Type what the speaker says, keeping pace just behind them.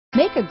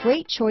Make a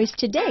great choice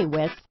today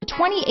with the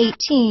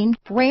 2018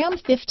 Ram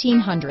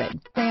 1500.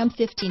 Ram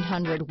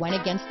 1500 went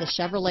against the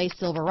Chevrolet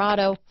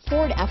Silverado,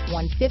 Ford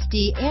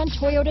F-150, and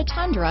Toyota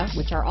Tundra,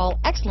 which are all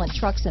excellent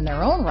trucks in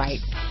their own right.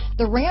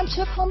 The Ram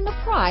took home the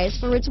prize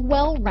for its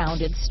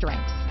well-rounded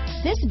strengths.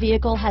 This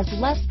vehicle has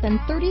less than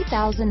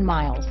 30,000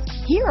 miles.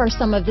 Here are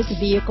some of this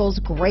vehicle's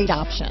great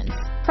options: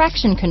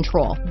 traction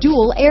control,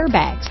 dual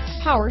airbags,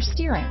 power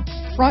steering,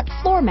 front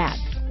floor mats,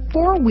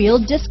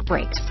 four-wheel disc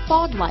brakes,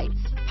 fog lights,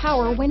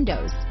 power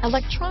windows,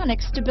 electronic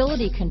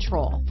stability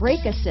control,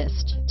 brake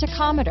assist,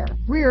 tachometer,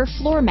 rear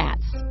floor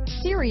mats,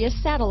 Sirius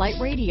satellite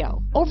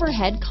radio,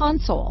 overhead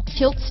console,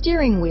 tilt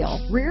steering wheel,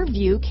 rear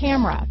view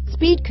camera,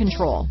 speed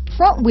control,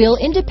 front wheel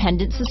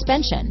independent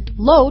suspension,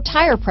 low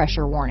tire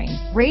pressure warning,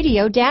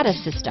 radio data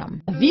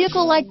system. A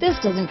vehicle like this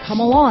doesn't come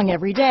along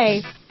every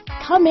day.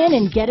 Come in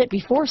and get it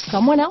before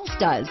someone else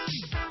does.